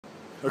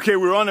Okay,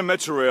 we're on the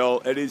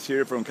Metrorail. Eddie's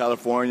here from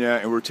California,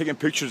 and we're taking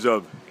pictures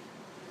of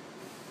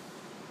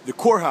the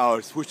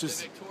courthouse, which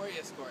is... The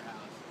Victorious courthouse.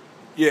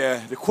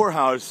 Yeah, the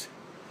courthouse.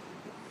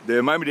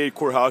 The Miami-Dade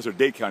courthouse, or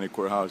Dade County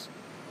courthouse.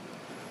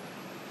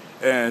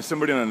 And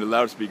somebody on the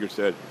loudspeaker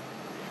said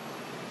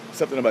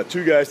something about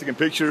two guys taking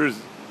pictures,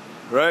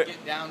 right?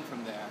 Get down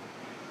from there.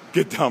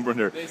 Get down from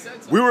there. They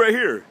said so. We were right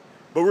here,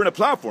 but we're in a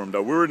platform,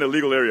 though. We're in a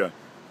legal area.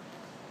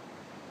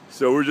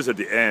 So we're just at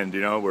the end,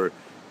 you know, where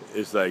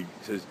it's like,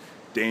 it says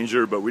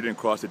danger, but we didn't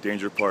cross the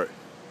danger part.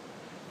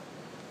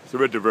 So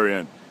we're at the very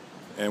end,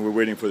 and we're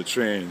waiting for the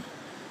train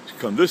to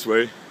come this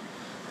way,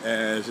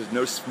 and there's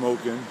no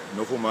smoking,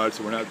 no pomade,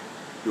 so we're not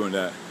doing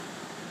that.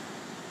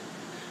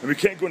 And we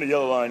can't go in the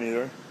yellow line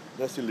either.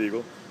 That's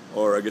illegal,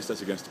 or I guess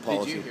that's against the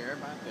policy. Did you hear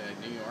about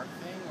the New York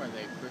thing where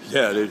they pushed?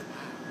 Yeah, they.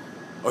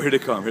 Oh, here they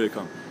come, here they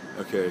come.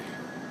 Okay,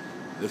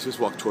 let's just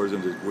walk towards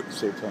them to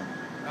save time.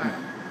 All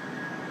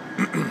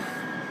right.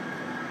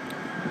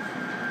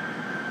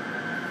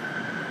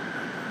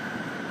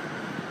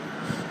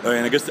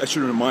 And I guess I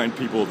should remind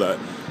people that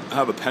I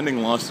have a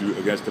pending lawsuit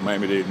against the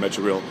Miami-Dade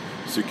Metrorail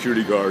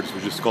security guards,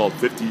 which is called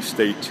 50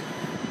 State,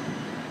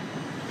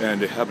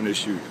 and they have an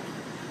issue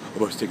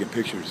of us taking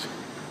pictures.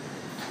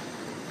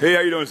 Hey,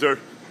 how you doing, sir?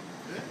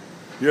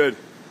 Good.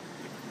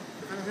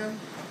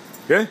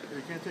 Yeah? You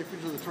can't take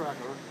pictures of the track,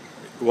 all right?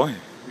 Why?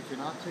 You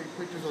cannot take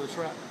pictures of the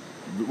track.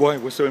 Why?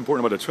 What's so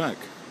important about the track?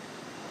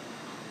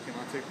 You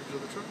cannot take pictures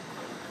of the track.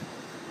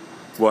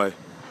 Why?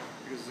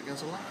 Because it's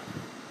against the law.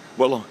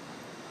 What law?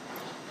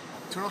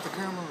 Turn off the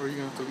camera or you're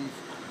going to have to leave.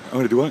 I'm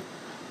going to do what?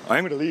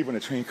 I'm going to leave when the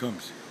train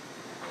comes.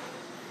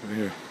 Right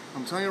here.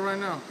 I'm telling you right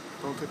now,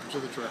 don't take pictures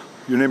of the track.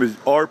 Your name is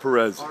R.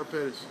 Perez. R.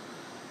 Perez.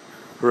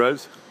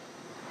 Perez?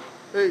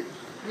 Hey,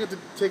 you have to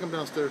take him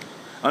downstairs.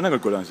 I'm not going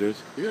to go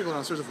downstairs. You're going to go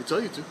downstairs if we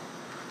tell you to.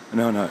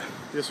 No, I'm not.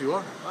 Yes, you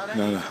are. Why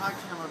don't you talk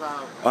to him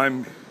about...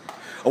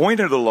 I want you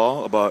to know the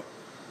law about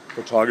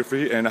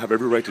photography, and I have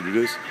every right to do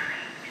this.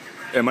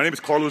 And my name is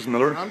Carlos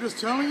Miller. I'm just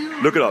telling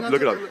you. Look it up,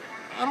 look it up.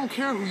 I don't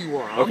care who you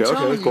are. Okay, I'm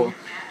telling that's cool. you,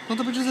 don't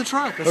take pictures of the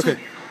track. That's Okay.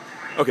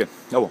 it. Okay,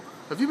 I won't.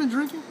 Have you been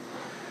drinking?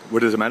 What,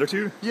 does it matter to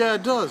you? Yeah,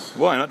 it does.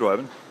 Why? I'm not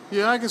driving.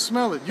 Yeah, I can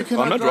smell it. You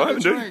cannot I'm not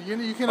drive driving, the dude.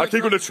 train. You cannot I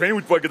can't go to the train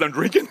before I get done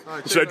drinking.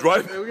 Right, Should I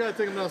drive? Hey, we gotta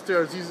take him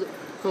downstairs. He's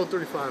code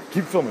 35.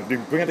 Keep filming,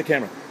 dude. Bring out the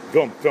camera.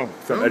 Film,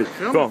 Eddie.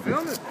 Film.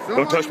 Film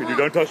Don't touch me, dude.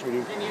 Don't touch me,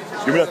 dude.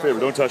 Do me that favor.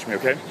 Don't touch me,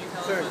 okay?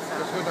 Sir,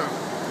 let's go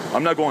down.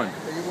 I'm not going.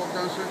 Can you walk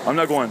down, sir? I'm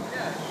not going.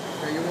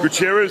 Can you walk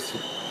Gutierrez.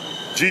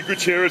 G.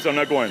 Gutierrez, I'm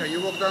not going. Can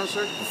you walk down,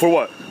 sir? For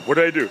what? What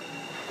did I do?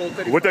 Code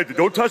 35. What did I do?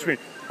 Don't touch me.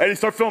 Eddie,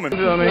 start filming.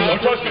 Don't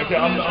touch me, okay?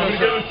 I'm gonna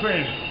get on the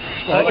train.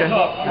 Call the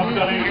cop. I haven't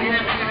done anything.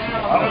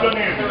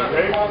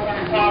 Okay?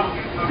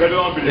 Get it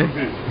on video,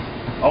 please.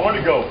 I want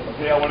to go.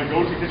 Okay, I want to go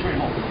take the train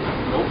home.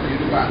 Nope, you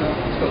do not.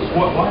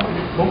 What? Why am I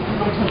being don't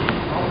touch me?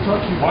 I'll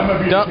touch you. Why am I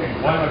being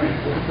detained? Why am I being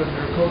detained? Because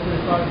you're code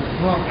 35.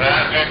 You're drunk.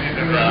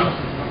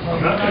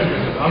 I'm not doing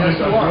it. I'm just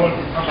doing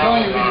I'm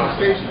telling you, leave the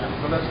station.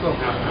 So let's go.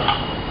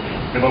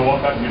 If I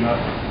walk back, you're not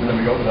let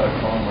me go without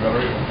calling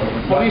whatever.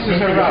 Police is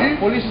in route.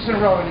 Police is in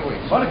route anyway.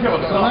 I don't care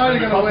about the So cops. now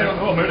you're gonna wait on.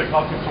 Oh, maybe the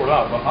cops can sort it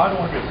out, but I don't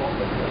want to get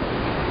assaulted like that.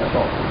 That's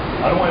all.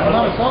 I don't want. I'm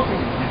not assaulting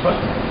you. You touch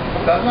me.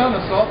 That's not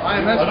an assault. I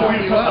am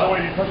escorting you out.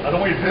 I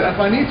don't want you to do that. If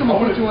I need to, I'll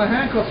put you in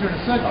handcuffs here in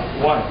a second.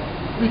 Why?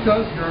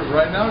 Because you're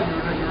right now. You're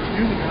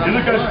refusing. You're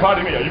the guy who's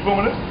prodding me. Are you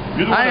filming this?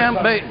 You're the one I am,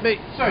 that's but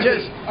Sir,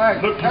 just all right.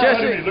 Look,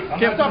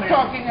 just Stop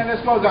talking and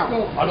let's go down.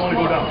 I don't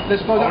want to go down.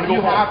 Let's go down. I You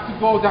want to go have to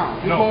go down.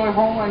 You're No. going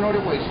home. I know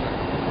the way, sir.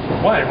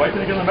 Why? Why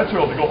can't I get on the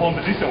Metrorail to go home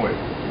the decent way?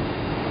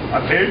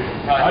 I paid.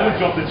 I didn't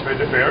jump this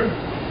the fare.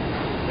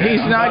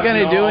 he's not going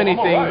to do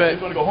anything, I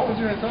just but want to go home. Because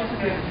you're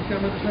intoxicated. You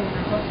can't ride the train when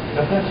you're intoxicated.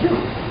 That's not true.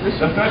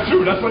 That's not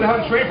true. That's why they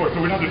have a train for, so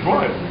we don't have to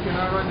drive. You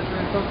cannot ride the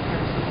train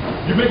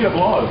intoxicated. You're making up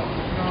laws.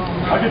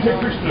 No, I can take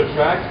pictures of the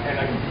track and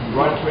I can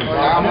ride the train.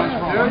 I'm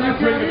not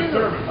creating a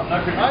disturbance. I'm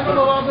not creating a I know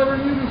the disturbance. laws better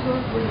than you do, sir.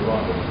 Well, you're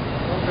wrong.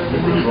 Okay.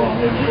 You're really wrong.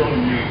 And you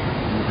only you.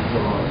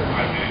 You're wrong.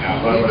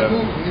 We need to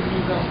move. We need to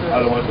move downstairs. I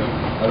don't want to.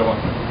 I don't want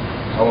to.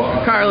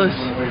 Carlos.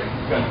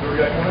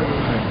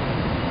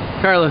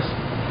 Carlos,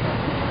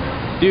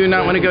 do you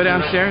not want to go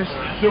downstairs?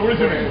 So what is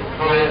it?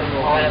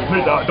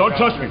 Please, don't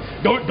touch me.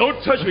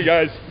 Don't touch me,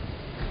 guys.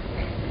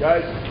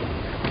 Guys.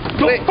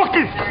 Don't Wait.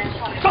 fucking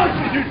touch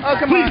me, dude. Oh,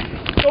 come Please. on.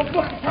 Don't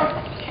fucking touch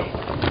me.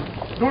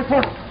 Don't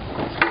touch me.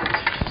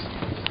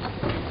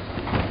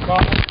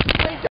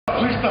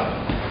 Please stop.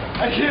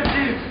 I can't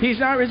breathe. He's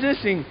not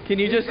resisting. Can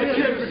you just... I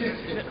can't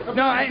resist.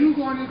 No, You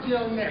going to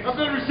jail next. I'm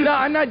not resisting. no,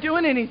 I'm not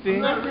doing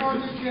anything. I'm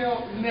going to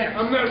jail next.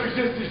 I'm not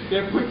resisting.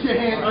 Then put your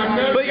hands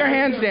behind Put your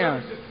hands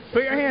down.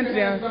 Put your hands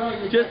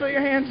down. Just put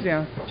your hands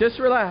down. Just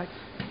relax.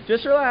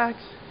 Just relax.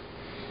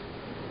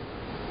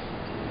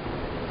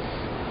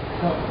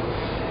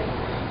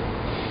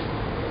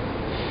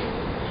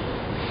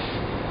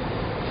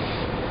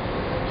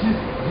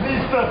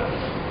 Please stop.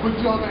 Put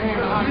your other hand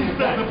behind Please your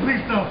back. stop.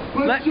 Please stop.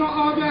 Put your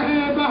other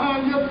hand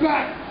behind your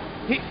back.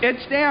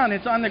 It's down.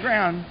 It's on the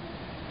ground.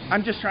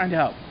 I'm just trying to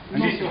help. No,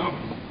 sir.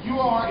 You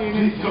are in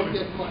it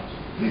just as much.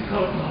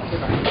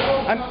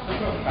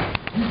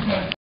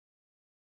 I'm